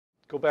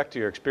Go back to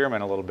your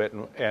experiment a little bit,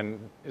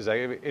 and is that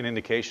an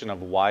indication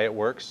of why it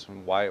works?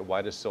 And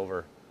why does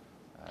silver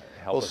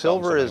help Well, us out in so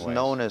silver many is ways?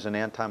 known as an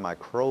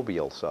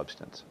antimicrobial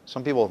substance.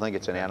 Some people think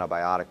it's an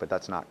antibiotic, but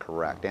that's not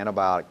correct.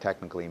 Antibiotic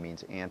technically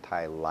means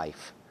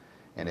anti-life,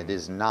 and it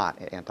is not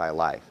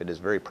anti-life. It is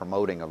very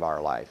promoting of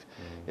our life.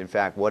 In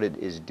fact, what it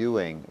is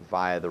doing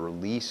via the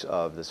release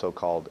of the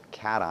so-called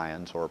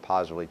cations, or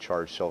positively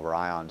charged silver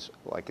ions,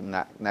 like in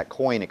that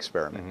coin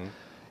experiment,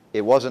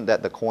 it wasn't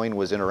that the coin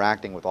was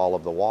interacting with all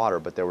of the water,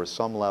 but there was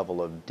some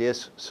level of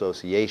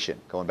dissociation.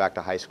 Going back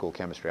to high school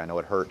chemistry, I know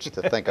it hurts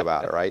to think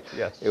about it, right?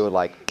 Yes. It would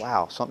like,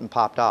 wow, something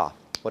popped off.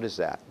 What is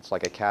that? It's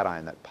like a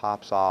cation that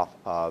pops off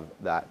of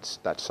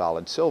that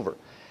solid silver.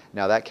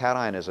 Now that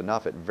cation is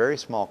enough at very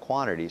small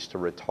quantities to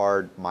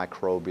retard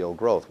microbial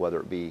growth, whether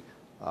it be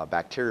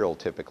bacterial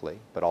typically,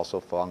 but also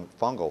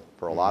fungal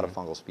for a lot of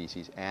fungal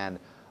species, and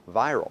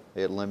viral.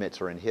 It limits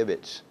or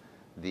inhibits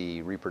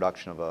the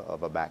reproduction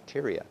of a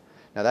bacteria.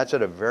 Now that's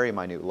at a very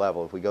minute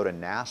level. If we go to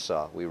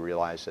NASA, we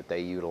realize that they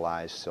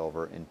utilize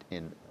silver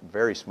in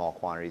very small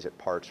quantities at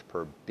parts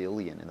per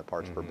billion, in the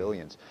parts per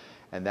billions.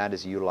 And that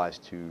is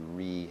utilized to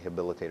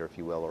rehabilitate, or if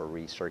you will, or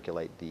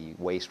recirculate the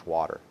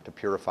wastewater, to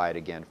purify it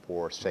again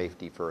for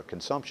safety for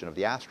consumption of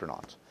the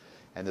astronauts.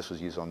 And this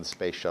was used on the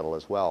space shuttle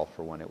as well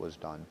for when it was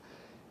done.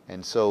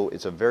 And so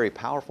it's a very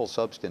powerful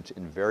substance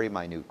in very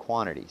minute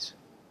quantities.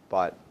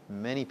 But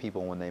many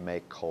people, when they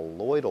make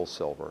colloidal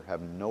silver,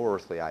 have no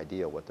earthly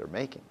idea what they're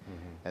making.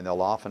 And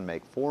they'll often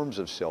make forms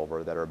of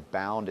silver that are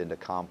bound into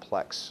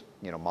complex,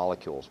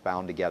 molecules,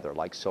 bound together,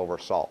 like silver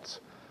salts,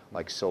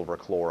 like silver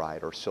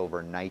chloride or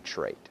silver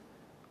nitrate.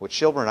 Which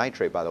silver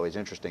nitrate, by the way, is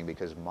interesting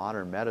because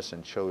modern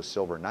medicine chose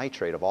silver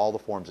nitrate of all the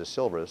forms of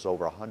silver, this is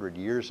over 100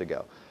 years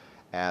ago,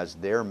 as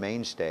their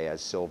mainstay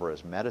as silver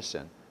as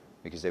medicine,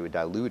 because they would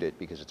dilute it,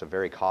 because it's a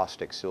very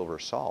caustic silver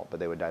salt, but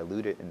they would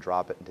dilute it and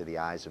drop it into the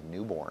eyes of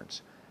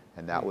newborns.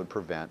 And that would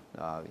prevent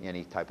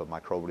any type of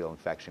microbial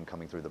infection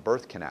coming through the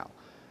birth canal.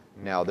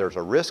 Now there's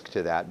a risk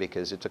to that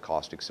because it's a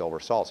caustic silver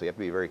salt, so you have to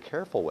be very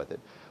careful with it.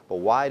 But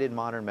why did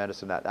modern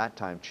medicine at that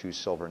time choose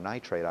silver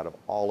nitrate out of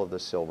all of the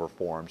silver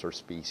forms or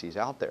species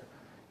out there?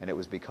 And it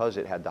was because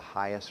it had the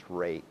highest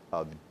rate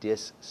of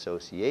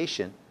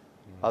dissociation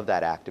of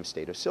that active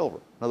state of silver.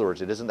 In other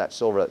words, it isn't that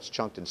silver that's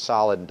chunked and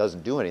solid and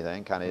doesn't do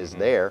anything, kind of is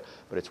there,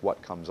 but it's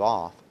what comes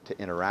off to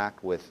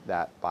interact with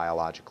that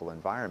biological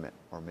environment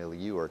or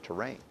milieu or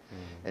terrain.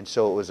 And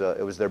so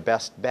it was their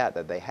best bet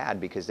that they had,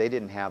 because they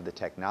didn't have the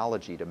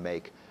technology to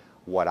make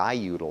what I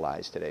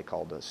utilize today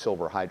called a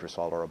silver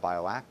hydrosol, or a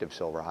bioactive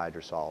silver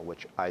hydrosol,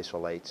 which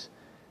isolates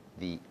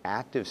the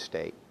active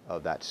state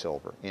of that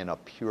silver in a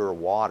pure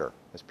water,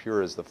 as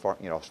pure as the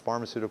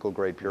pharmaceutical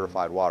grade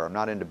purified water. I'm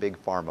not into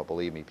big pharma,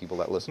 believe me, people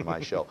that listen to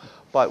my show.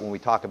 But when we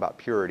talk about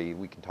purity,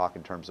 we can talk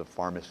in terms of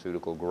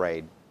pharmaceutical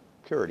grade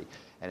purity.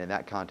 And in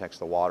that context,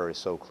 the water is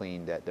so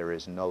clean that there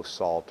is no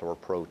salt or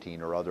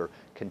protein or other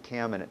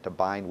contaminant to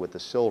bind with the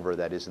silver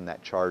that is in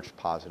that charged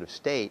positive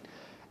state.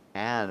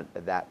 And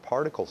that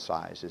particle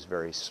size is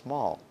very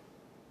small,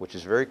 which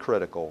is very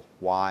critical.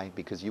 Why?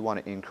 Because you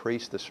want to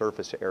increase the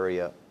surface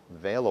area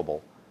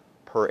available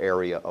per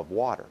area of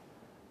water.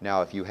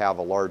 Now, if you have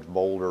a large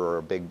boulder or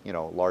a big,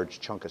 large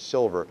chunk of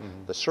silver,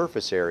 the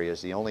surface area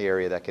is the only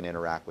area that can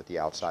interact with the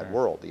outside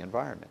world, the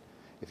environment.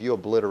 If you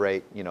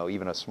obliterate,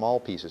 even a small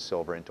piece of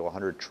silver into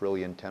 100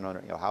 trillion,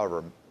 1000,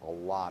 however, a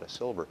lot of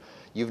silver,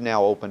 you've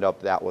now opened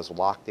up that was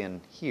locked in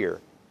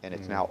here, and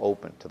it's now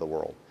open to the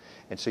world.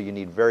 And so you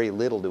need very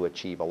little to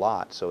achieve a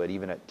lot. So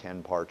even at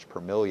 10 parts per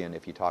million,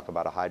 if you talk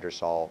about a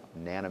hydrosol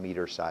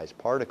nanometer-sized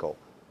particle,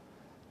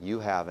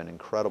 you have an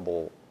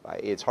incredible,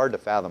 it's hard to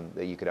fathom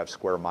that you could have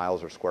square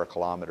miles or square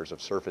kilometers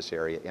of surface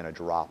area in a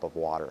drop of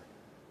water.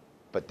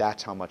 But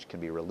that's how much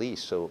can be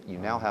released. So you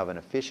now have an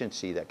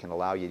efficiency that can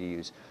allow you to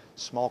use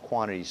small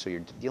quantities, so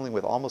you're dealing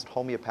with almost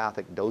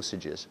homeopathic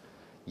dosages,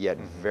 yet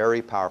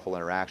very powerful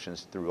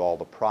interactions through all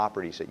the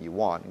properties that you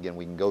want. Again,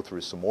 we can go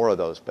through some more of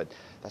those, but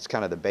that's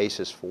kind of the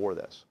basis for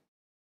this.